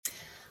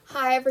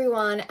Hi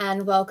everyone,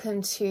 and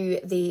welcome to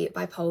the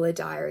Bipolar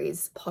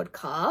Diaries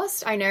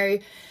podcast. I know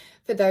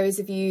for those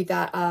of you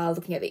that are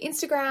looking at the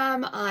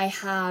Instagram, I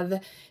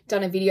have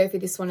done a video for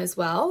this one as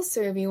well.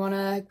 So if you want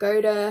to go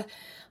to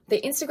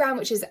the Instagram,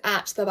 which is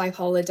at the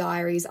Bipolar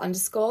Diaries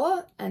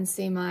 _ and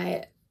see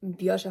my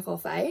beautiful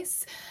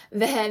face,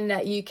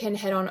 then you can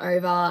head on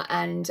over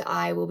and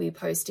I will be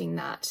posting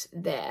that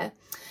there.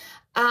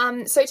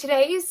 So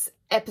today's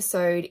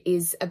episode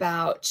is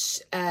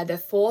about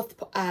the fourth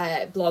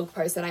blog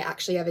post that I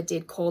actually ever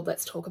did called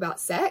Let's Talk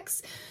About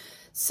Sex.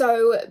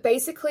 So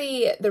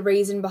basically the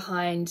reason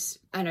behind,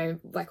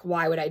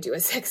 why would I do a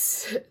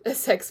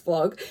sex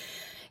blog,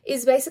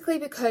 is basically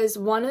because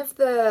one of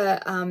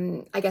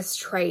the,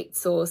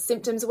 traits or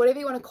symptoms or whatever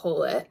you want to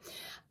call it,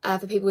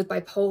 for people with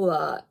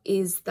bipolar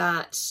is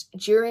that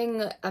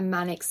during a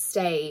manic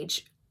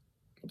stage,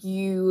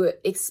 you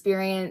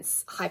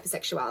experience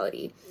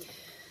hypersexuality.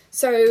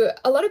 So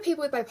a lot of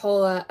people with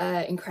bipolar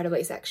are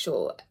incredibly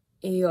sexual,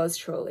 yours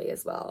truly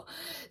as well.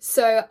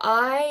 So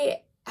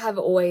I have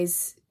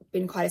always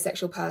been quite a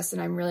sexual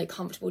person. I'm really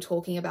comfortable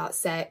talking about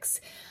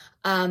sex.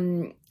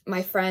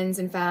 My friends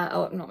and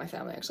not my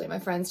family actually, my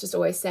friends just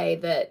always say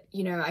that,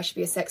 I should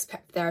be a sex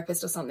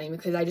therapist or something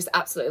because I just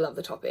absolutely love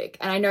the topic.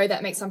 And I know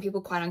that makes some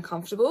people quite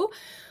uncomfortable.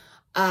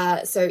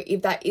 So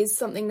if that is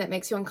something that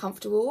makes you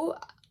uncomfortable,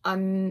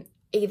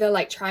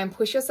 either try and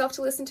push yourself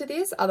to listen to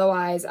this.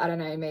 Otherwise, I don't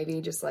know, maybe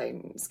just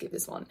skip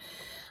this one.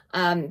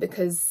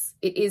 Because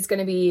it is going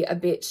to be a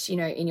bit,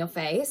 in your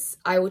face.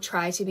 I will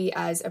try to be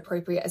as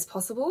appropriate as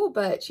possible,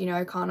 but,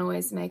 can't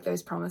always make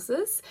those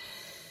promises.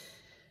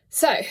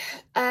 So,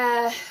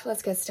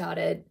 let's get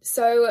started.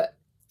 So,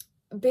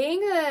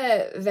 being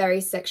a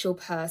very sexual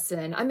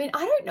person,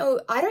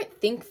 I don't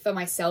think for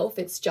myself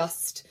it's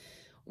just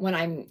when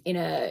I'm in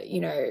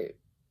a,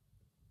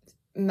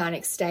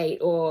 manic state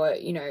or,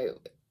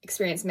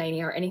 experience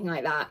mania or anything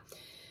like that.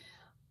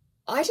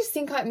 I just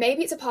think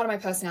maybe it's a part of my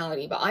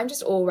personality, but I'm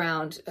just all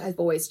around, I've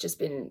always just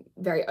been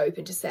very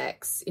open to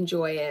sex,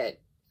 enjoy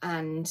it,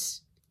 and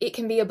it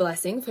can be a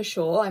blessing for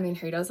sure.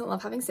 Who doesn't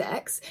love having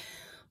sex?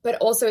 But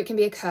also it can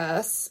be a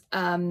curse,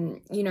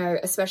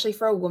 especially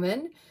for a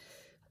woman.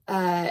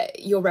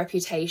 Your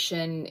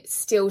reputation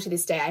still to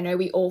this day, I know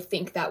we all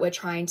think that we're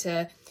trying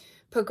to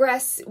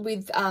progress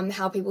with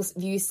how people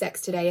view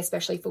sex today,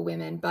 especially for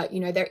women, but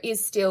there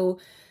is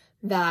still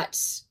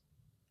that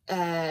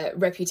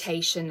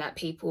reputation that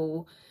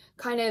people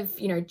kind of,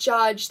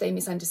 judge, they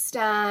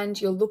misunderstand,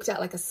 you're looked at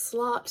like a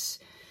slut.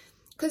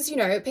 Because,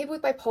 people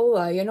with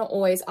bipolar, you're not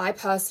always, I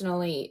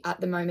personally,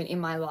 at the moment in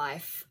my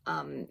life,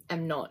 am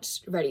not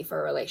ready for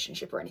a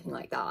relationship or anything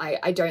like that.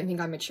 I don't think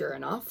I'm mature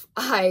enough.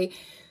 I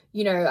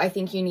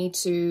think you need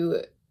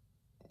to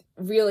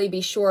really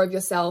be sure of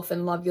yourself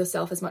and love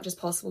yourself as much as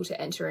possible to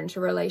enter into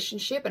a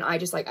relationship. And I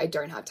just I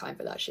don't have time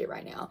for that shit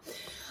right now.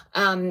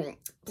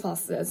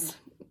 Plus there's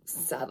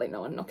sadly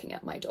no one knocking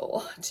at my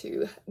door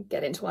to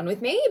get into one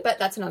with me, but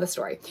that's another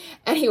story.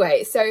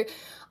 Anyway, so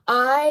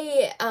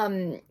I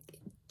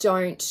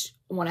don't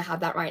want to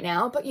have that right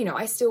now, but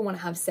I still want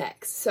to have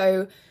sex.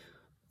 So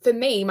for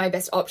me, my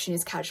best option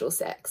is casual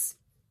sex.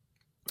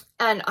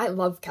 And I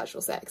love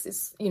casual sex.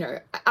 It's, I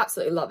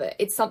absolutely love it.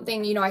 It's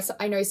something,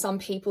 I know some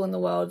people in the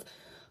world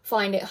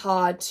find it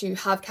hard to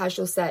have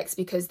casual sex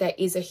because there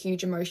is a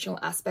huge emotional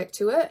aspect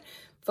to it.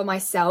 For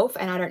myself,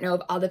 and I don't know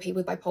if other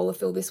people with bipolar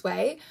feel this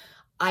way,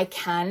 I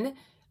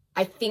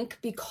think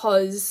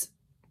because,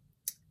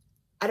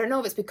 I don't know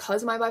if it's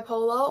because of my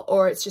bipolar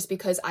or it's just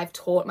because I've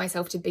taught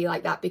myself to be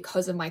like that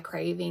because of my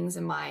cravings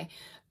and my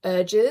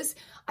urges,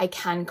 I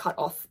can cut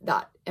off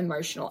that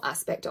emotional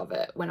aspect of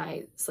it when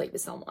I sleep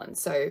with someone.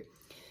 So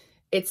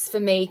it's,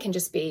 for me, can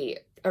just be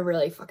a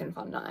really fucking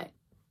fun night.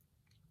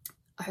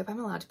 I hope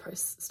I'm allowed to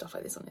post stuff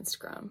like this on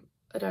Instagram.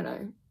 I don't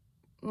know.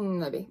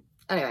 Maybe.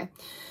 Anyway.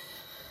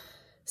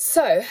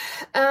 So,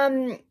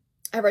 I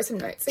wrote some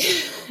notes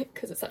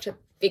because it's such a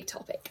big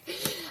topic.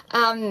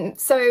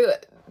 So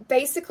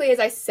basically, as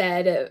I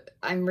said,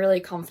 I'm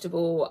really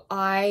comfortable.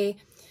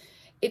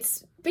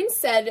 It's been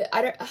said,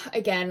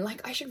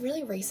 I should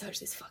really research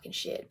this fucking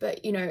shit, but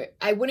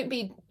I wouldn't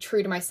be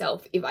true to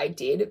myself if I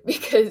did,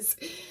 because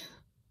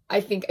I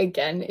think,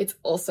 again, it's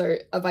also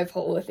a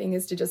bipolar thing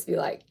is to just be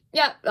like,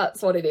 yeah,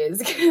 that's what it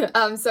is.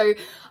 So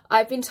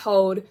I've been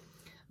told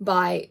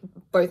by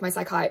both my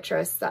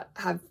psychiatrists that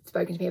have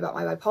spoken to me about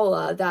my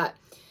bipolar that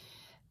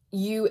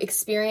you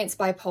experience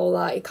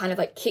bipolar, it kind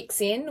of kicks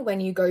in when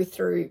you go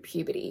through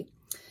puberty.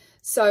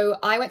 So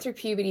I went through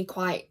puberty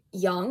quite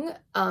young,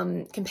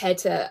 compared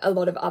to a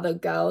lot of other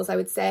girls, I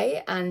would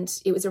say. And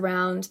it was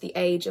around the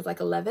age of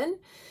 11.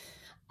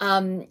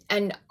 And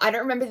I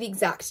don't remember the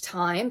exact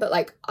time,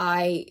 but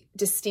I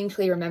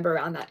distinctly remember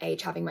around that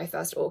age having my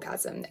first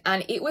orgasm.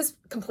 And it was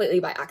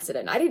completely by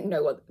accident. I didn't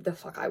know what the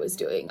fuck I was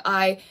doing.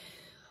 I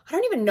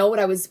don't even know what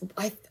I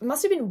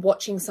must have been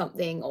watching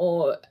something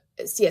or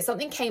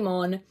something came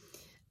on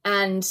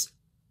and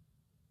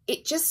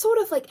it just sort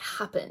of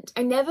happened.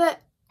 I never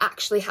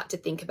actually had to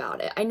think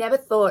about it. I never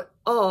thought,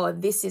 oh,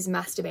 this is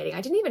masturbating.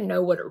 I didn't even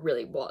know what it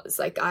really was.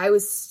 Like, I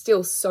was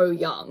still so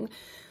young.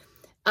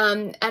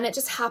 And it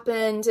just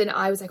happened, and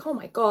I was like, oh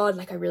my God,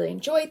 like, I really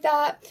enjoyed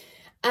that.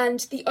 And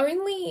the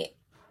only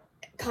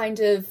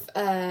kind of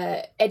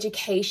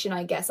education,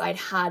 I guess, I'd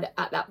had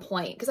at that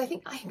point, because I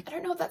think, I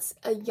don't know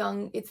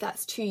if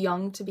that's too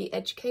young to be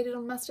educated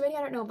on masturbating.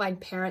 I don't know if my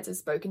parents have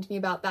spoken to me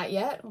about that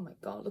yet. Oh my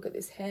God, look at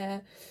this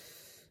hair.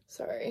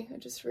 Sorry, I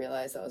just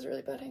realized that was a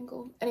really bad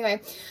angle. Anyway,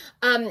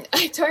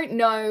 I don't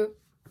know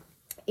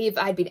if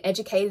I'd been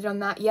educated on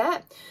that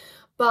yet,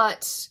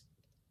 but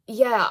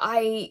yeah,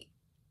 I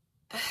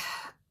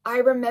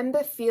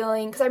remember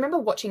feeling, because I remember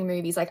watching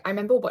movies, like I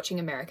remember watching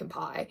American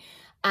Pie,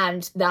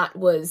 and that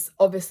was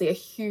obviously a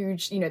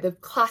huge, you know, the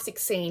classic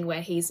scene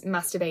where he's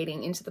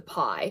masturbating into the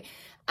pie,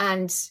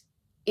 and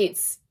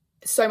it's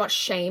so much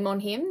shame on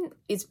him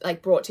is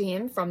like brought to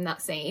him from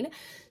that scene.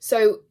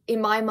 So in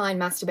my mind,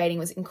 masturbating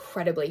was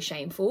incredibly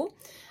shameful,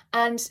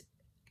 and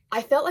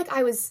I felt like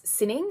I was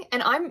sinning.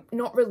 And I'm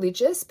not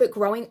religious, but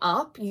growing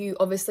up, you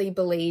obviously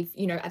believe,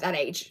 you know, at that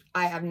age,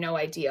 I have no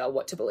idea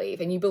what to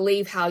believe. And you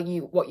believe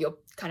what your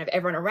kind of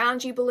everyone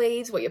around you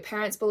believes, what your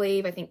parents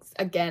believe. I think,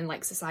 again,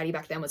 like society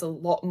back then was a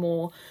lot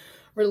more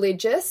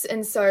religious.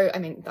 And so, I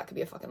mean, that could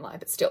be a fucking lie,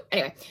 but still,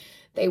 anyway,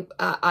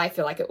 I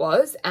feel like it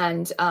was.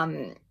 And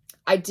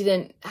I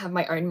didn't have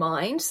my own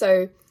mind.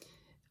 So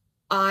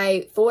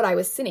I thought I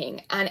was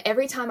sinning. And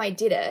every time I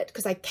did it,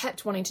 because I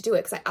kept wanting to do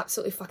it, because I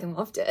absolutely fucking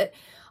loved it,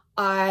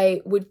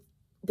 I would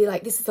be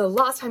like, this is the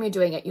last time you're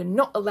doing it. You're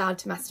not allowed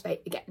to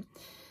masturbate again.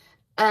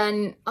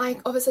 And I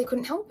obviously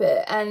couldn't help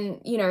it.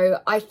 And, you know,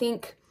 I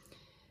think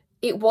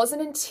it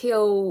wasn't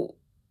until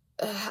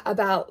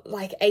about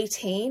like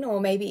 18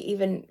 or maybe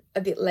even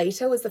a bit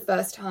later was the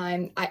first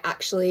time I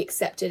actually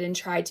accepted and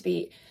tried to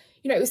be,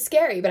 you know, it was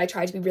scary, but I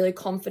tried to be really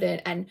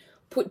confident and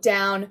put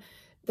down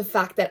the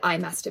fact that I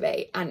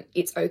masturbate and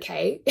it's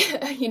okay.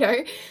 You know,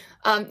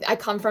 I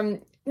come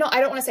from,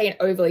 I don't want to say an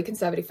overly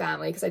conservative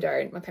family, because I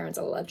don't. My parents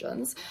are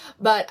legends.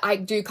 But I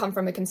do come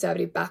from a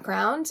conservative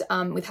background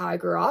with how I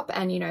grew up.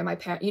 And, you know,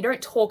 you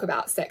don't talk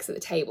about sex at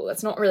the table.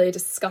 That's not really a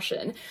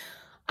discussion.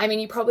 I mean,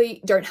 you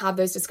probably don't have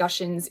those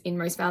discussions in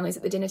most families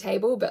at the dinner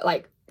table. But,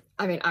 like,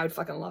 I mean, I would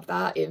fucking love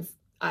that if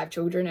I have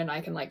children and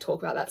I can, like,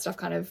 talk about that stuff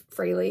kind of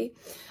freely.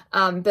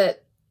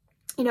 But,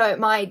 you know, at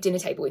my dinner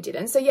table, we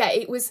didn't. So, yeah,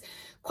 it was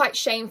quite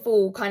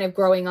shameful kind of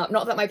growing up.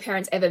 Not that my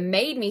parents ever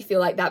made me feel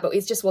like that, but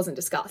it just wasn't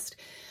discussed.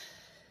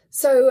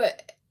 So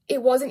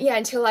it wasn't,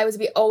 until I was a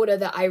bit older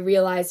that I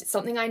realized it's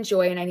something I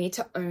enjoy and I need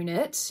to own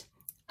it.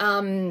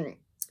 And,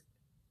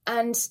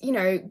 you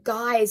know,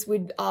 guys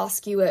would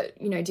ask you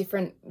at, you know,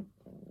 different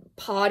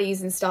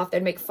parties and stuff,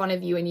 they'd make fun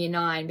of you in year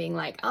 9 being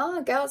like,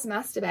 girls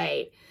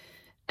masturbate.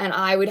 And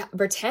I would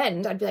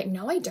pretend, I'd be like,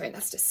 no, I don't,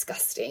 that's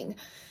disgusting.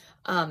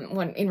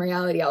 When in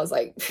reality, I was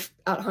like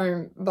at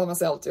home by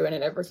myself doing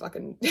it every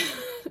fucking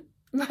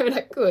moment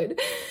I could.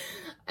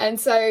 And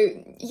so,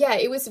 yeah,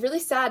 it was really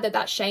sad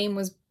that shame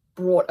was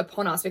brought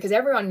upon us, because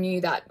everyone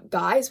knew that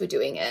guys were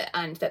doing it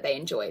and that they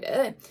enjoyed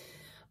it.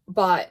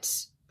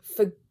 But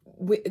for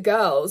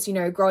girls, you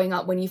know, growing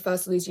up, when you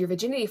first lose your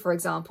virginity, for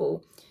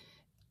example,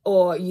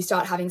 or you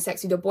start having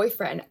sex with your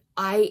boyfriend,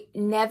 I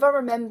never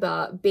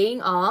remember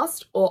being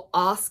asked or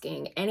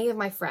asking any of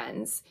my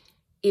friends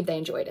if they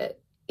enjoyed it.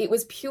 It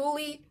was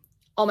purely,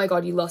 oh my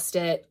God, you lost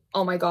it.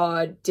 Oh my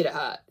God, did it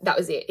hurt? That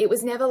was it. It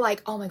was never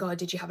like, oh my God,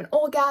 did you have an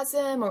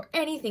orgasm or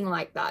anything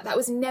like that? That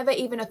was never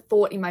even a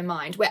thought in my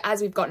mind. Where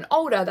as we've gotten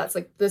older, that's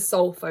like the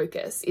sole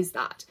focus is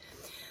that.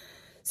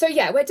 So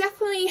yeah, we're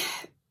definitely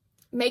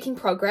making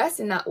progress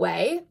in that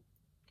way.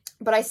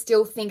 But I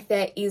still think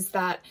there is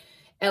that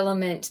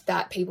element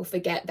that people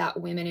forget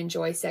that women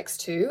enjoy sex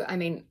too. I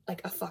mean,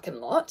 like a fucking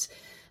lot.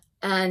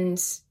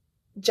 And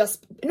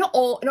just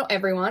not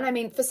everyone. I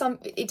mean, for some,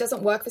 it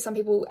doesn't work for some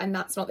people and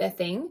that's not their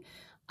thing.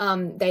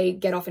 They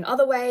get off in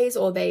other ways,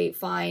 or they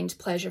find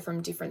pleasure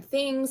from different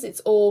things. It's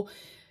all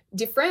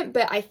different,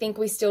 but I think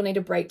we still need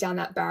to break down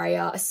that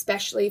barrier,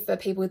 especially for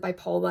people with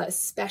bipolar,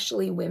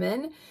 especially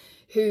women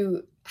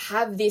who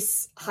have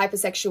this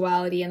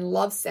hypersexuality and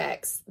love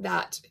sex,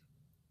 that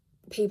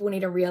people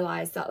need to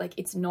realize that, like,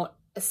 it's not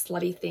a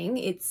slutty thing.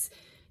 It's,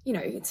 you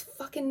know, it's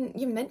fucking,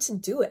 you're meant to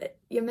do it.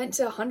 You're meant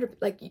to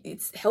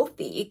it's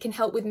healthy. It can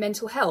help with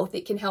mental health.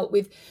 It can help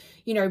with,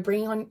 you know,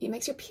 it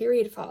makes your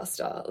period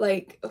faster.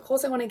 Like, of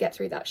course I want to get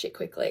through that shit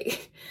quickly.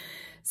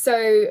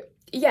 So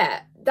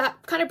yeah,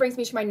 that kind of brings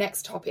me to my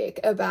next topic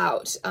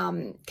about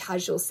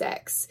casual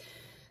sex.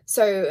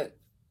 So,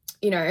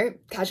 you know,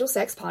 casual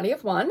sex, party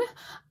of one.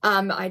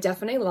 I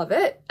definitely love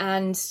it.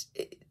 And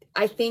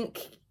I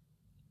think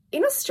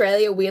in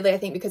Australia, weirdly, I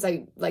think because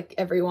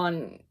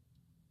everyone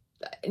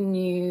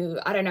knew,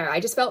 I don't know,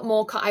 I just felt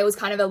more, I was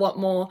kind of a lot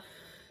more,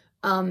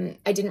 I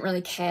didn't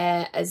really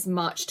care as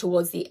much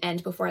towards the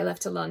end before I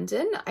left to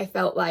London. I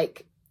felt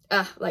like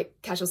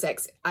casual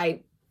sex,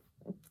 I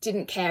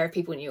didn't care if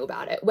people knew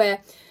about it.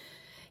 Where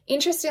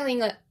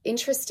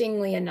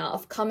interestingly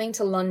enough, coming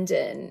to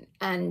London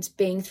and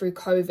being through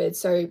COVID,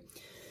 so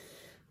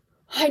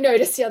I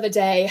noticed the other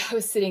day I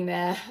was sitting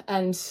there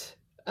and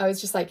I was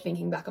just like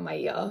thinking back on my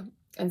year,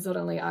 and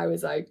suddenly I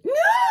was like,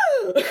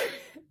 no!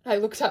 I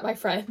looked at my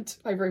friend,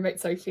 my roommate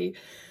Sophie,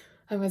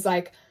 and was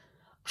like,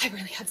 I've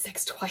only had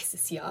sex twice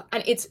this year,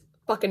 and it's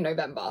fucking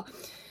November.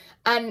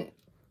 And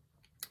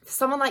for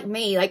someone like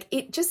me, like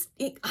I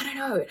don't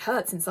know, it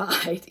hurts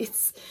inside.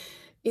 It's,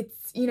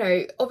 you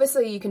know,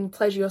 obviously you can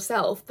pleasure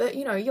yourself, but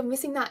you know, you're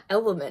missing that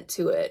element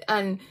to it.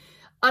 And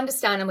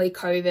understandably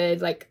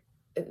COVID, like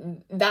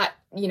that,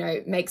 you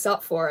know, makes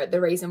up for it, the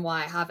reason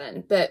why I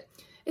haven't. But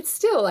it's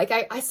still like,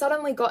 I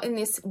suddenly got in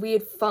this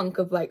weird funk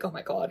of like, oh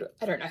my God,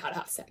 I don't know how to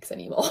have sex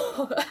anymore.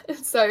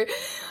 So,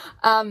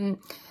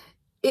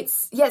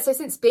 so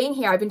since being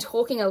here, I've been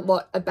talking a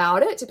lot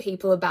about it to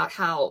people, about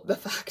how the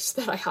fact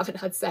that I haven't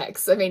had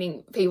sex, so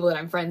meaning people that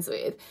I'm friends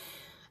with.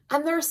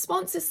 And the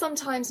response is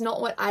sometimes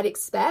not what I'd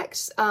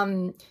expect.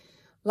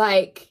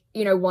 Like,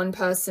 you know, one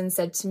person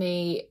said to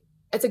me,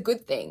 it's a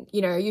good thing,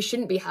 you know, you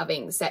shouldn't be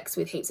having sex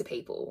with heaps of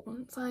people.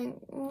 It's like,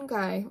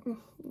 okay,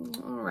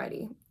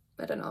 alrighty.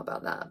 I don't know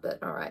about that,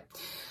 but all right.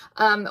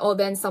 Or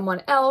then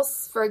someone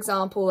else, for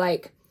example,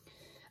 like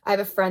I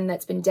have a friend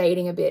that's been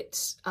dating a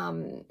bit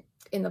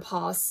in the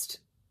past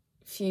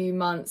few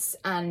months,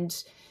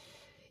 and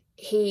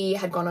he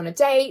had gone on a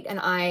date, and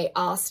I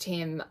asked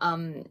him,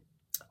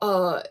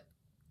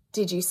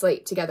 did you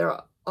sleep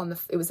together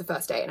it was the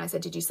first date, and I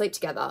said, did you sleep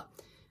together?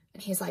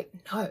 And he's like,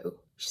 no,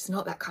 she's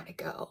not that kind of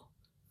girl.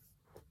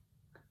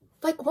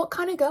 Like, what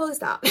kind of girl is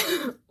that?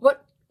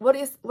 What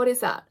is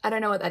that? I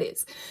don't know what that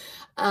is.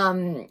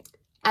 And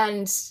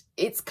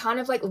it's kind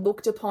of like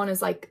looked upon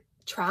as like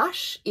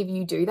trash if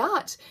you do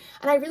that.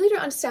 And I really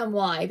don't understand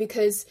why,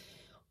 because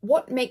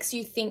what makes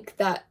you think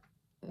that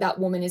that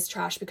woman is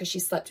trash because she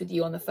slept with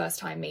you on the first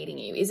time meeting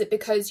you? Is it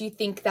because you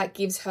think that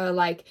gives her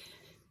like,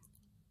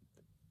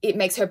 it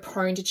makes her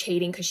prone to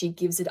cheating because she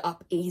gives it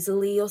up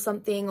easily or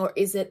something? Or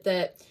is it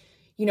that,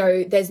 you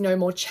know, there's no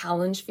more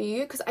challenge for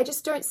you? Because I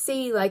just don't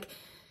see like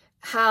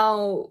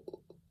how,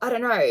 I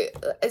don't know.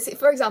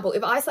 For example,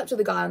 if I slept with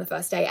a guy on the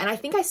first date, and I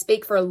think I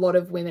speak for a lot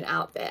of women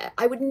out there,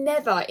 I would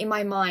never in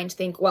my mind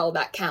think, well,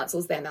 that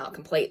cancels them out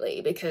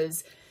completely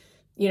because,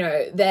 you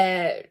know,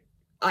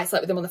 I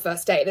slept with them on the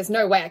first date. There's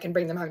no way I can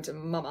bring them home to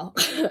mama.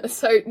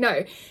 So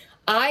no,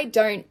 I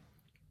don't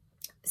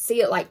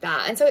see it like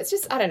that. And so it's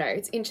just, I don't know,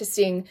 it's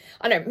interesting.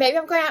 I don't know, maybe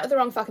I'm going out with the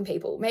wrong fucking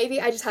people.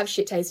 Maybe I just have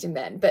shit taste in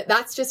men, but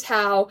that's just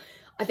how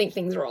I think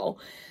things roll.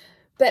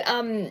 But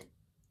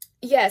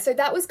yeah, so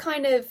that was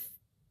kind of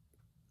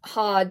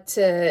hard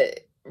to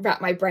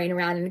wrap my brain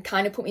around, and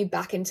kind of put me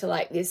back into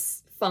like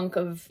this funk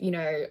of, you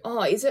know,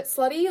 oh, is it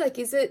slutty? Like,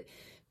 is it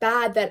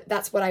bad that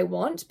that's what I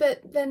want?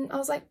 But then I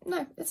was like,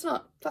 no, it's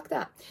not. Fuck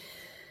that.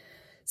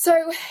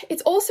 So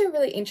it's also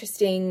really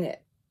interesting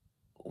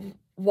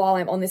while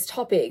I'm on this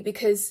topic,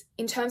 because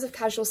in terms of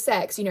casual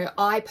sex, you know,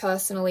 I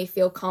personally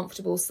feel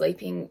comfortable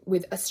sleeping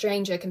with a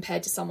stranger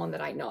compared to someone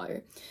that I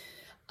know.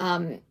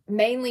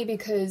 Mainly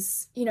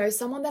because, you know,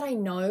 someone that I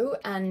know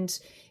and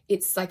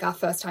it's like our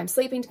first time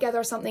sleeping together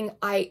or something,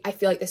 I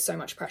feel like there's so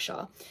much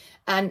pressure,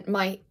 and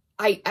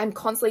I'm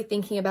constantly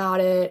thinking about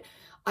it.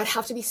 I'd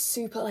have to be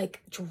super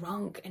like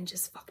drunk and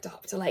just fucked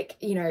up to like,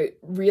 you know,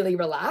 really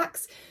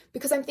relax,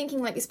 because I'm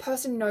thinking like, this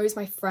person knows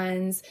my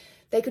friends.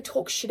 They could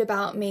talk shit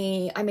about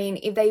me. I mean,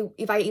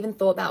 if I even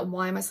thought that,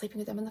 why am I sleeping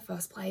with them in the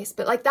first place?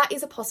 But like, that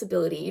is a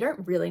possibility. You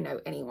don't really know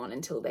anyone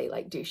until they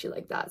like do shit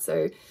like that.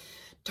 So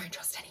don't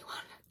trust anyone.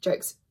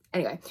 Jokes.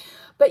 Anyway.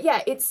 But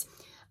yeah,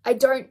 I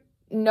don't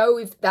know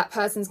if that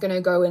person's going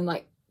to go and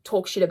like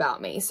talk shit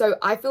about me. So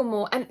I feel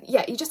more, and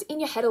yeah, you're just in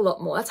your head a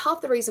lot more. That's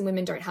half the reason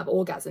women don't have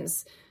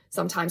orgasms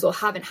sometimes, or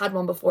haven't had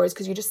one before, is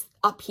because you're just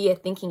up here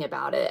thinking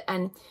about it.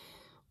 And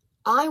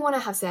I want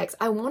to have sex.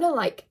 I want to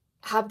like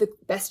have the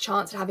best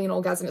chance at having an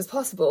orgasm as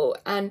possible.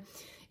 And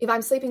if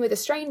I'm sleeping with a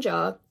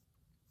stranger,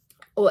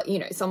 or, you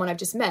know, someone I've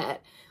just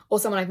met, or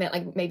someone I've met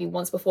like maybe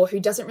once before who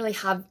doesn't really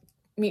have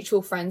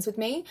mutual friends with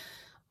me,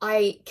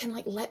 I can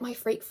like let my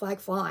freak flag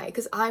fly,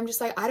 because I'm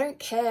just like, I don't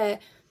care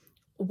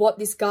what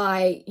this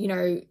guy, you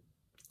know,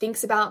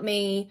 thinks about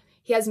me.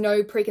 He has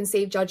no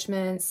preconceived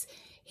judgments.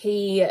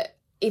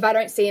 If I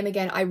don't see him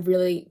again, I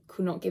really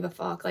could not give a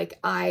fuck. Like,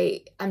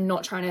 I am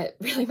not trying to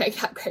really make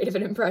that great of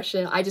an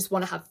impression. I just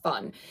want to have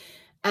fun.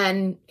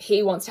 And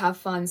he wants to have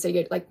fun. So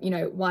you're like, you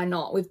know, why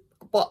not? We've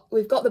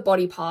got the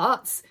body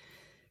parts.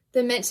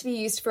 They're meant to be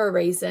used for a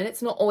reason.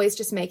 It's not always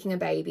just making a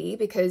baby,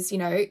 because, you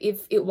know,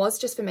 if it was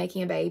just for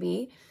making a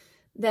baby,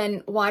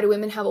 then why do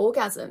women have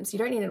orgasms? You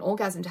don't need an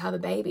orgasm to have a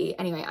baby.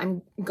 Anyway,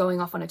 I'm going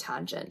off on a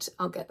tangent.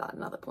 I'll get that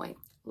another point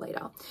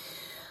later.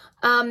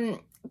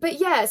 But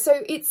yeah,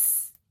 so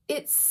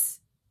it's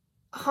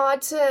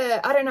hard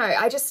to, I don't know.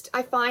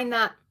 I find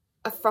that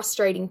a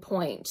frustrating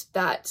point,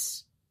 that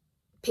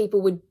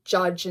people would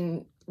judge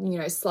and, you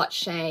know, slut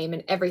shame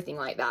and everything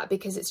like that,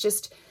 because it's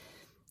just,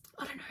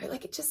 I don't know,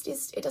 like, it just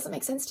is, it doesn't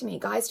make sense to me.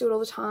 Guys do it all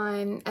the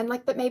time. And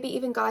like, but maybe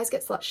even guys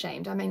get slut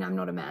shamed. I mean, I'm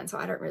not a man, so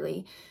I don't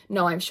really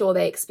know. I'm sure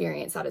they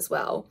experience that as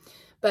well.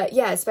 But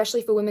yeah,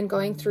 especially for women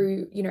going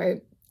through, you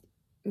know,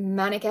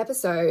 manic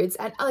episodes.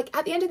 And like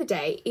at the end of the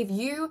day, if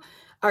you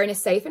are in a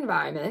safe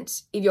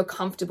environment, if you're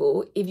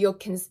comfortable, if you're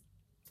if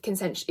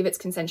it's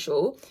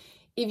consensual,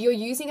 if you're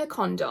using a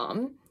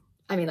condom,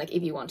 I mean, like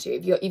if you want to,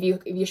 if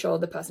you're sure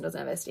the person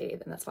doesn't have STD,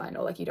 then that's fine.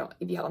 Or like you don't,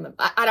 if you have on them,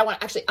 I don't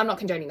want, actually, I'm not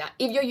condoning that.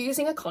 If you're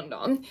using a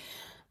condom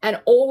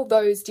and all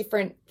those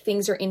different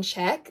things are in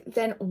check,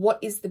 then what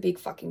is the big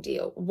fucking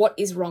deal? What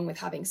is wrong with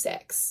having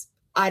sex?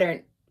 I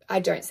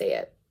don't see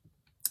it.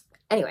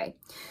 Anyway,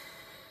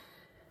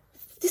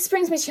 this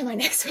brings me to my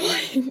next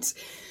point,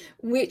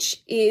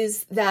 which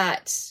is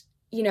that,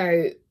 you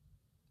know,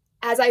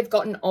 as I've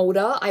gotten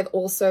older, I've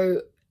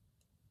also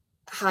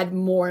had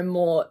more and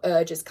more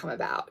urges come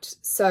about.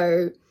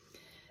 So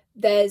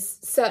there's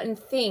certain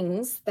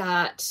things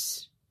that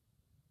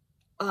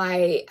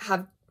I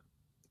have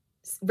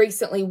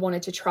recently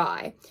wanted to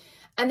try.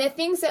 And they're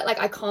things that like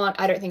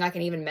I don't think I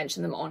can even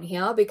mention them on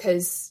here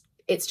because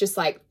it's just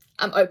like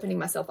I'm opening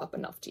myself up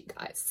enough to you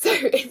guys. So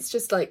it's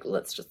just like,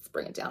 let's just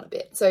bring it down a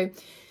bit. So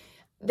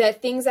they're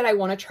things that I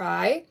want to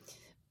try,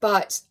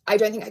 but I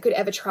don't think I could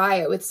ever try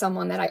it with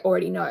someone that I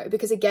already know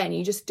because, again,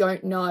 you just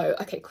don't know.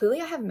 Okay,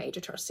 clearly I have major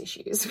trust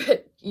issues,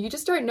 but you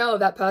just don't know if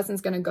that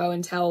person's going to go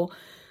and tell,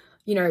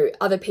 you know,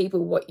 other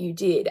people what you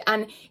did.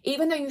 And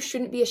even though you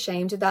shouldn't be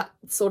ashamed of that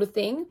sort of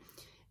thing,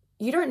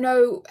 you don't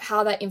know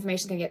how that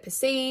information is going to get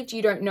perceived.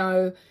 You don't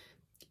know.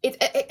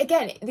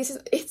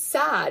 It's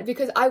sad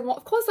because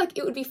of course, like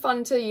it would be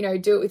fun to, you know,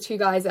 do it with two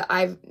guys that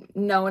I've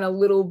known a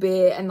little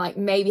bit and like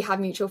maybe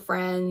have mutual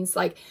friends.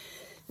 Like,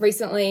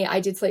 recently, I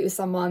did sleep with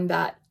someone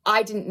that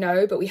I didn't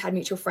know, but we had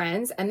mutual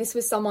friends. And this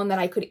was someone that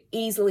I could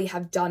easily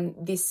have done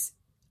this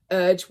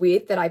urge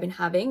with that I've been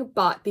having.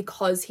 But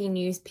because he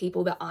knew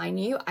people that I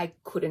knew, I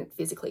couldn't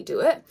physically do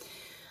it.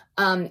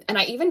 And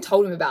I even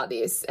told him about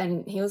this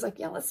and he was like,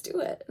 yeah, let's do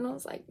it. And I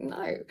was like,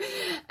 no.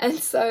 And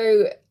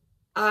so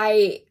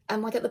I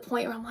am like at the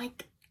point where I'm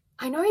like,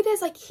 I know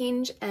there's like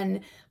Hinge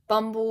and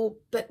Bumble,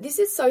 but this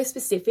is so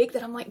specific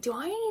that I'm like, do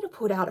I need to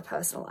put out a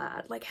personal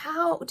ad? Like,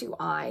 how do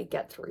I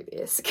get through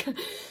this?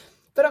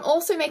 But I'm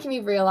also making me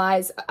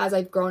realize as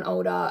I've grown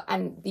older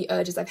and the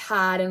urges I've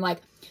had and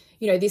like,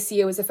 you know, this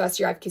year was the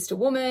first year I've kissed a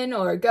woman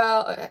or a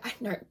girl.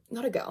 No,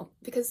 not a girl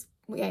because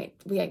we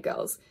ain't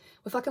girls.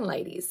 We're fucking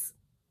ladies.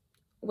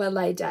 We're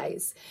lay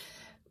days.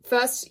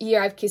 First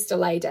year I've kissed a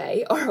lay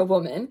day or a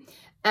woman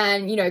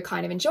and, you know,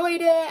 kind of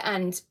enjoyed it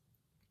and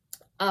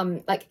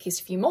like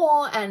kissed a few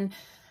more and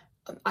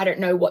I don't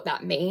know what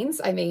that means.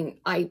 I mean,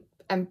 I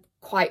am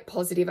quite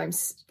positive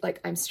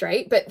I'm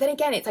straight, but then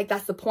again, it's like,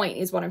 that's the point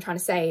is what I'm trying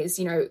to say is,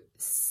 you know,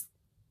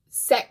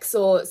 sex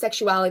or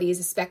sexuality is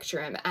a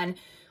spectrum and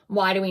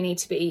why do we need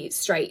to be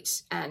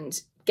straight and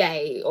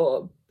gay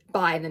or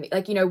bi and then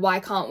like, you know, why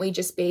can't we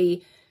just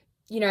be,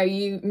 you know,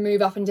 you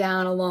move up and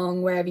down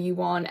along wherever you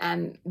want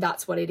and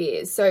that's what it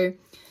is. So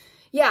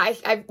yeah,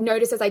 I've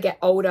noticed as I get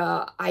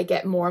older, I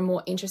get more and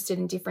more interested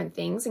in different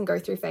things and go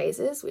through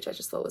phases, which I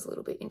just thought was a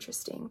little bit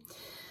interesting.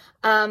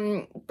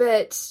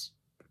 But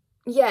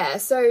yeah,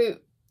 so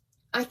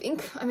I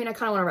think, I mean, I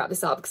kind of want to wrap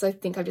this up because I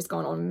think I've just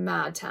gone on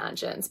mad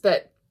tangents,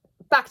 but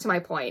back to my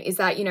point is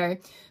that, you know,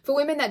 for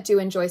women that do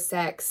enjoy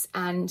sex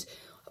and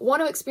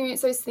want to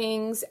experience those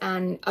things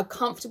and are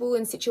comfortable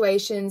in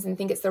situations and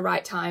think it's the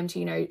right time to,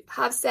 you know,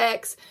 have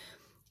sex,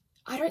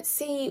 I don't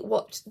see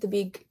what the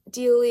big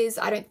deal is.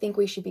 I don't think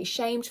we should be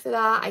shamed for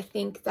that. I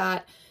think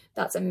that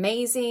that's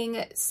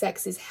amazing.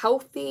 Sex is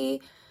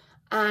healthy.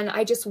 And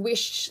I just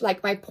wish,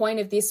 like, my point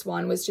of this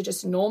one was to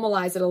just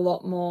normalize it a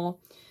lot more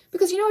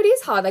because, you know, it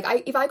is hard.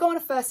 Like, if I go on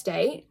a first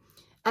date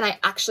and I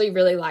actually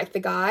really like the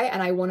guy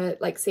and I want to,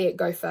 like, see it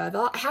go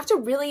further, I have to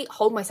really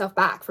hold myself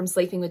back from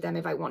sleeping with them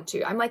if I want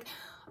to. I'm, like,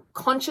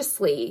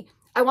 consciously,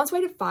 I once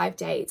waited 5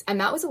 dates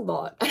and that was a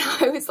lot. And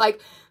I was,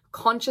 like,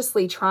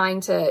 consciously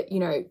trying to, you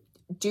know,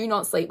 do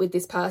not sleep with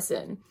this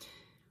person.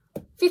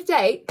 5th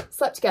date,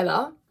 slept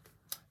together.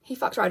 He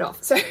fucked right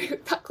off. So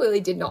that clearly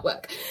did not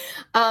work.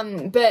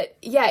 But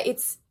yeah,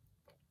 it's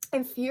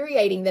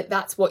infuriating that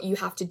that's what you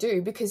have to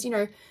do because, you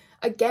know,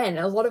 again,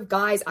 a lot of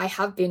guys I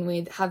have been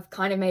with have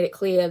kind of made it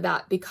clear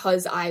that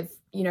because I've,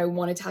 you know,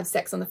 wanted to have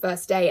sex on the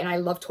first date and I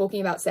love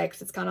talking about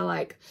sex, it's kind of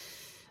like,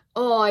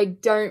 oh, I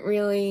don't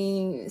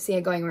really see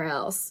it going anywhere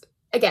else.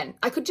 Again,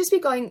 I could just be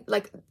going,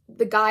 like,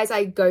 the guys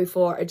I go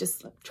for are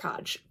just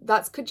trash.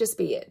 That could just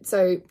be it.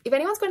 So if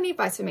anyone's got any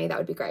advice for me, that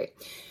would be great.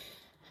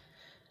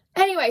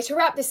 Anyway, to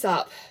wrap this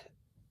up,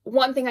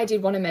 one thing I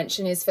did want to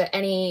mention is for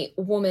any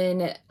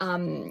woman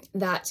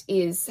that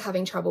is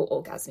having trouble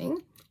orgasming,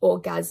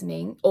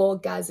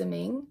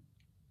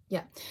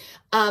 yeah,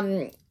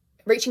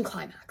 reaching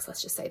climax,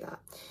 let's just say that.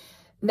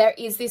 There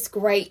is this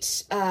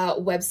great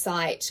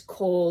website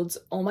called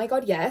Oh My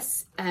God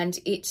Yes, and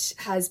it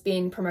has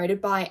been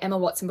promoted by Emma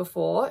Watson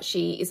before.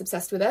 She is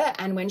obsessed with it,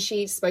 and when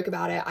she spoke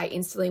about it, I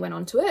instantly went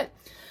onto it.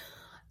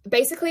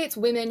 Basically, it's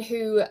women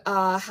who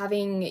are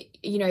having,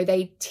 you know,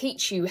 they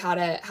teach you how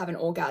to have an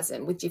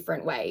orgasm with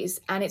different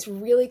ways, and it's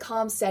really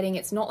calm setting.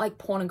 It's not like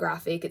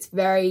pornographic. It's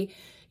very,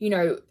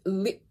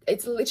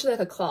 it's literally like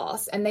a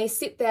class, and they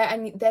sit there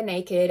and they're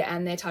naked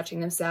and they're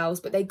touching themselves,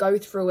 but they go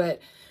through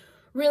it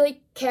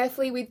really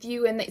carefully with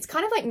you. And it's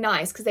kind of like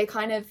nice because they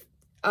kind of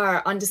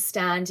are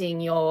understanding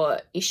your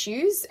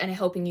issues and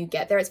helping you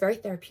get there. It's very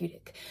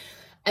therapeutic.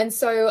 And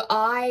so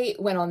I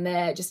went on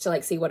there just to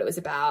like see what it was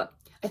about.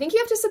 I think you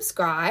have to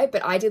subscribe,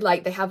 but I did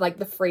like, they have like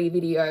the free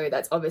video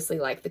that's obviously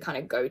like the kind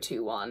of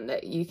go-to one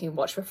that you can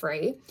watch for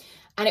free.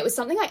 And it was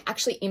something I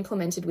actually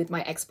implemented with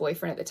my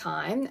ex-boyfriend at the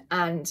time,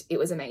 and it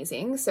was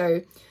amazing.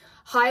 So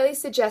highly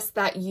suggest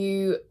that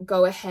you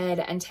go ahead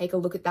and take a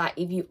look at that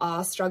if you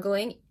are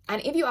struggling.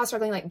 And if you are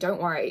struggling, like,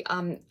 don't worry.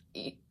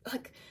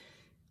 Like,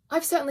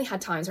 I've certainly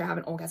had times where I have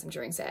an orgasm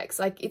during sex.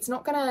 Like, it's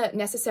not gonna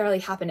necessarily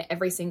happen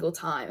every single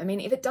time. I mean,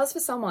 if it does for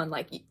someone,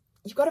 like,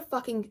 you've got a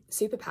fucking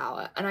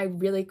superpower, and I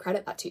really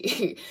credit that to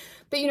you.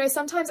 But,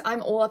 sometimes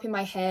I'm all up in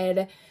my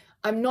head.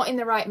 I'm not in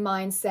the right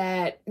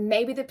mindset.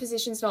 Maybe the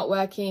position's not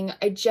working.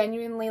 I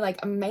genuinely, like,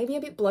 I'm maybe a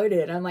bit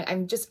bloated. And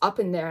I'm just up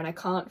in there and I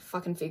can't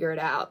fucking figure it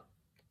out.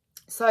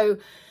 So,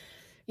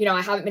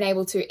 I haven't been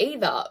able to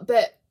either.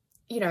 But,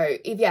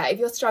 if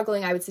you're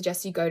struggling, I would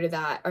suggest you go to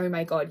that. Oh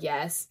my God,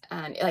 yes.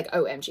 And like,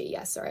 OMG,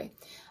 yes, sorry.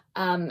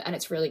 And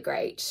it's really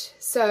great.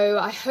 So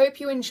I hope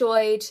you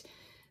enjoyed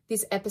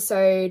this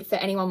episode. For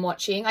anyone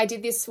watching, I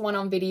did this one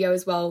on video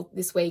as well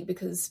this week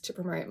because to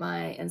promote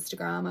my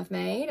Instagram I've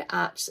made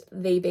at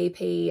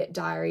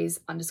thebpdiaries_.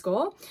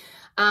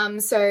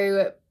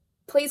 So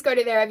please go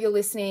to there if you're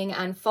listening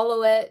and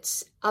follow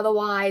it.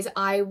 Otherwise,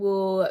 I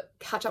will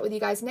catch up with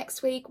you guys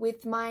next week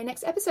with my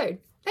next episode.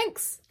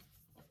 Thanks.